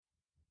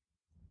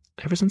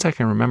ever since I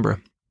can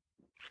remember,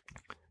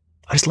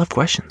 I just love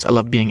questions. I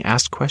love being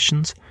asked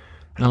questions,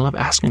 and I love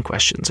asking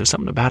questions. There's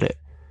something about it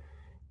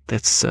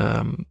that's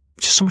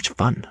just so much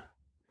fun.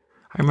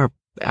 I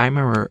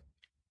remember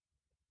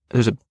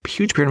there's a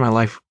huge period of my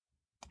life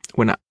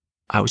when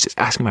I was just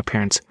asking my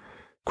parents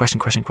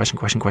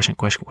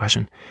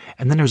question.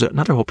 And then there was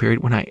another whole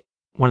period when I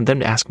wanted them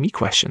to ask me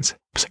questions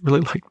because I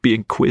really liked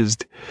being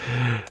quizzed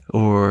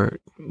or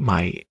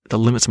the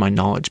limits of my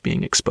knowledge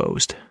being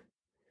exposed.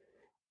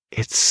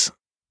 It's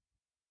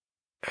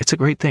a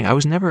great thing. I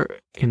was never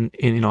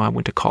I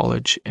went to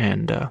college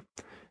and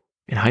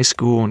in high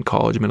school and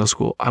college, middle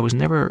school, I was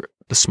never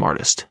the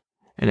smartest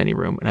in any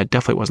room, and I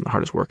definitely wasn't the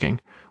hardest working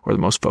or the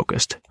most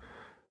focused.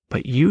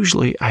 But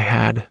usually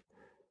I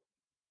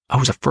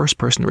was the first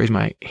person to raise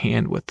my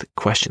hand with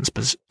questions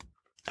because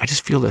I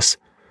just feel this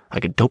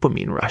like a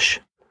dopamine rush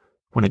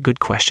when a good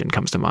question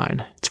comes to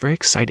mind. It's very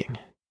exciting.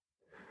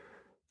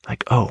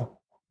 Like, oh,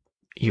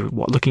 you're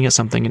looking at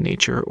something in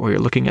nature, or you're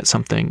looking at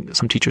something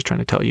some teacher's trying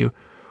to tell you,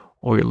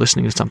 or you're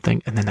listening to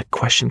something, and then the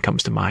question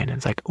comes to mind, and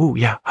it's like, oh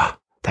yeah,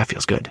 that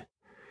feels good.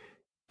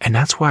 And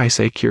that's why I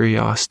say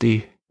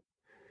curiosity,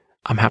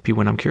 I'm happy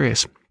when I'm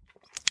curious.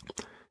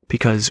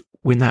 Because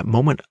when that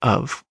moment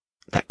of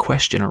that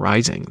question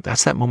arising,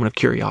 that's that moment of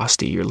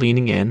curiosity. You're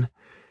leaning in,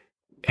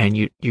 and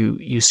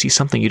you see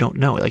something you don't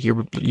know. Like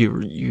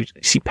you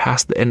see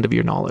past the end of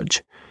your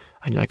knowledge,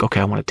 and you're like, okay,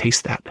 I want to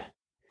taste that.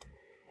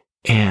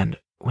 And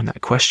when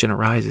that question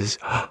arises,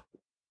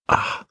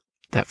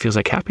 that feels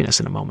like happiness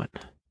in a moment.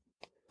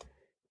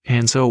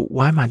 And so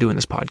why am I doing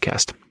this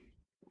podcast?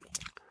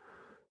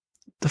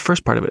 The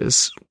first part of it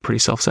is pretty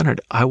self-centered.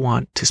 I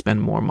want to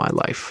spend more of my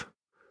life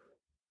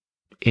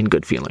in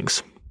good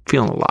feelings,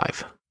 feeling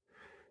alive.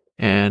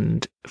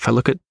 And if I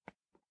look at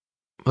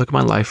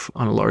my life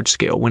on a large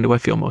scale, when do I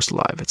feel most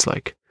alive? It's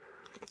like,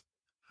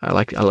 I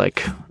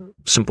like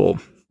simple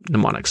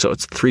mnemonics. So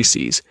it's 3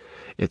 C's.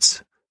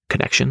 It's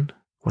connection.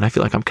 When I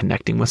feel like I'm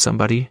connecting with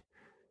somebody,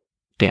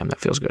 damn, that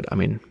feels good. I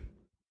mean,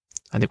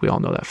 I think we all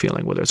know that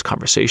feeling, whether it's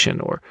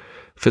conversation or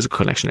physical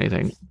connection or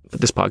anything.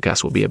 But this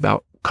podcast will be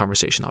about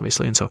conversation,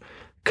 obviously. And so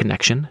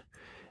connection,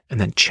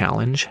 and then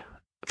challenge.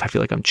 If I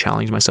feel like I'm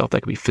challenging myself,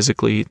 that could be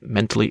physically,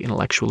 mentally,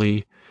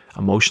 intellectually,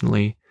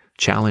 emotionally.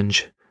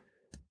 Challenge,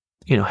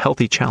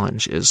 healthy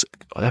challenge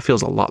that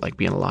feels a lot like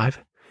being alive.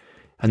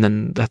 And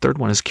then the third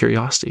one is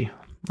curiosity.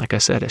 Like I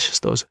said, it's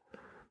just those,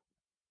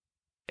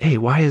 hey,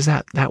 why is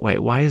that way?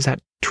 Why is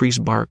that tree's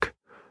bark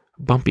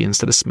bumpy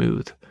instead of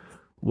smooth?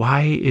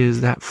 Why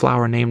is that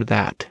flower named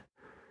that?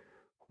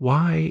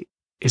 Why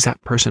is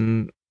that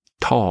person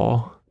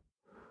tall?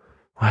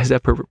 Why is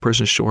that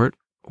person short?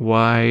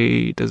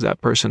 Why does that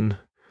person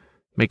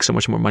make so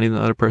much more money than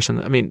the other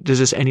person? I mean, there's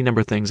just any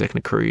number of things that can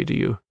occur to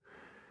you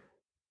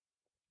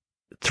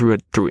through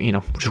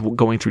just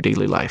going through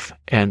daily life.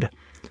 And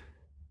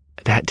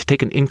that to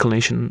take an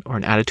inclination or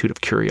an attitude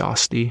of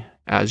curiosity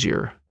as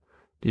your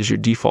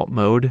default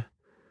mode,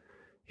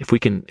 if I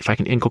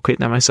can inculcate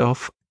that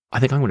myself, I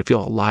think I'm going to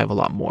feel alive a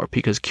lot more,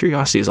 because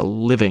curiosity is a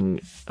living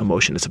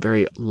emotion. It's a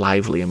very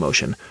lively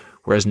emotion.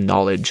 Whereas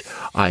knowledge,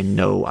 I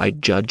know, I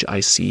judge,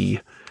 I see,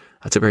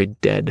 that's a very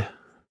dead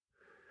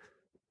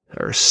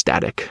or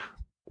static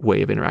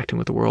way of interacting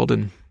with the world.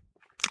 And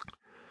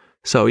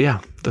so,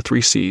 yeah, the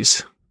 3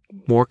 C's,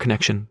 more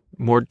connection,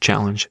 more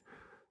challenge,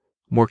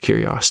 more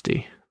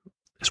curiosity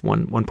is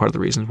one part of the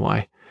reasons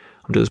why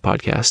I'm doing this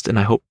podcast. And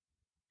I hope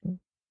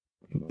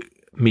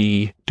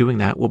me doing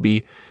that will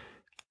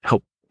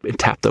help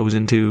tap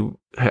into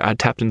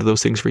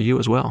those things for you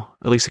as well,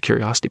 at least the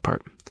curiosity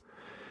part.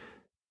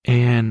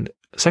 And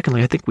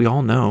secondly, I think we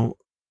all know,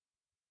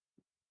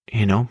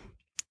 the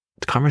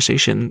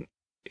conversation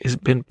has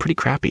been pretty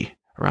crappy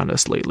around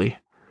us lately.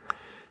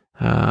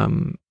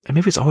 And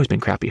maybe it's always been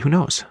crappy, who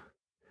knows?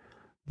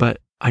 But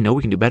I know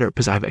we can do better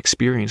because I've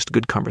experienced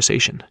good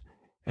conversation.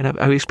 And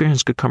I've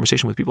experienced good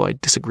conversation with people I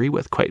disagree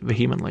with quite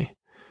vehemently.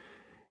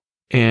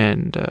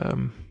 And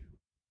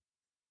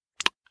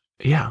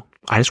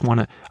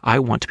I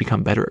want to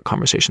become better at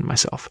conversation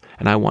myself.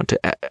 And I want to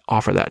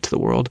offer that to the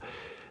world.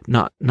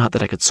 Not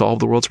that I could solve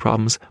the world's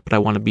problems, but I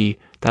want to be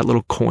that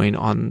little coin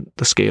on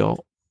the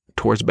scale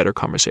towards better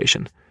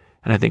conversation.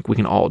 And I think we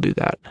can all do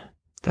that.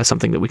 That's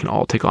something that we can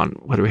all take on,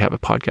 whether we have a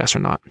podcast or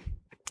not,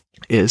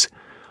 is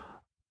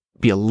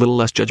be a little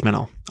less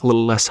judgmental, a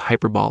little less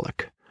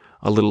hyperbolic,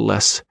 a little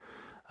less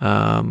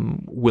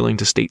willing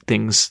to state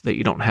things that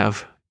you don't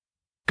have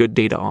good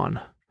data on,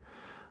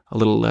 a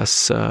little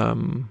less, a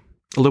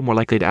little more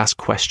likely to ask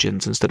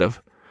questions instead of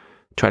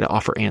try to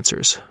offer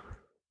answers.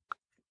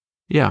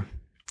 Yeah.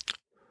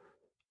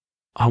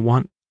 I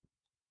want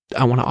to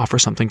offer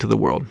something to the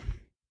world,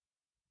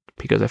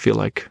 because I feel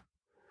like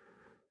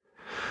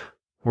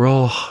we're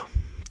all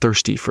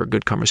thirsty for a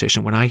good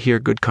conversation. When I hear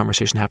good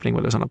conversation happening,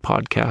 whether it's on a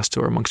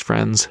podcast or amongst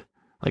friends,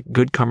 like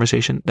good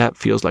conversation, that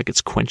feels like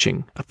it's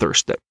quenching a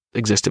thirst that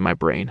exists in my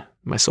brain,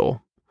 my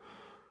soul.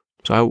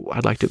 So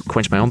I'd like to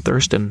quench my own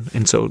thirst,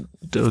 and so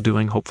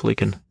doing, hopefully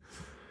can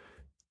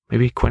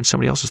maybe quench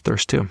somebody else's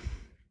thirst too,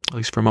 at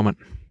least for a moment.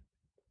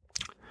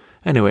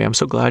 Anyway, I'm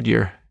so glad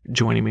you're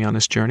joining me on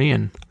this journey,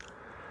 and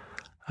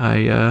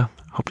I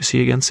hope to see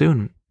you again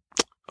soon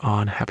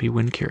on Happy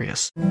When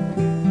Curious.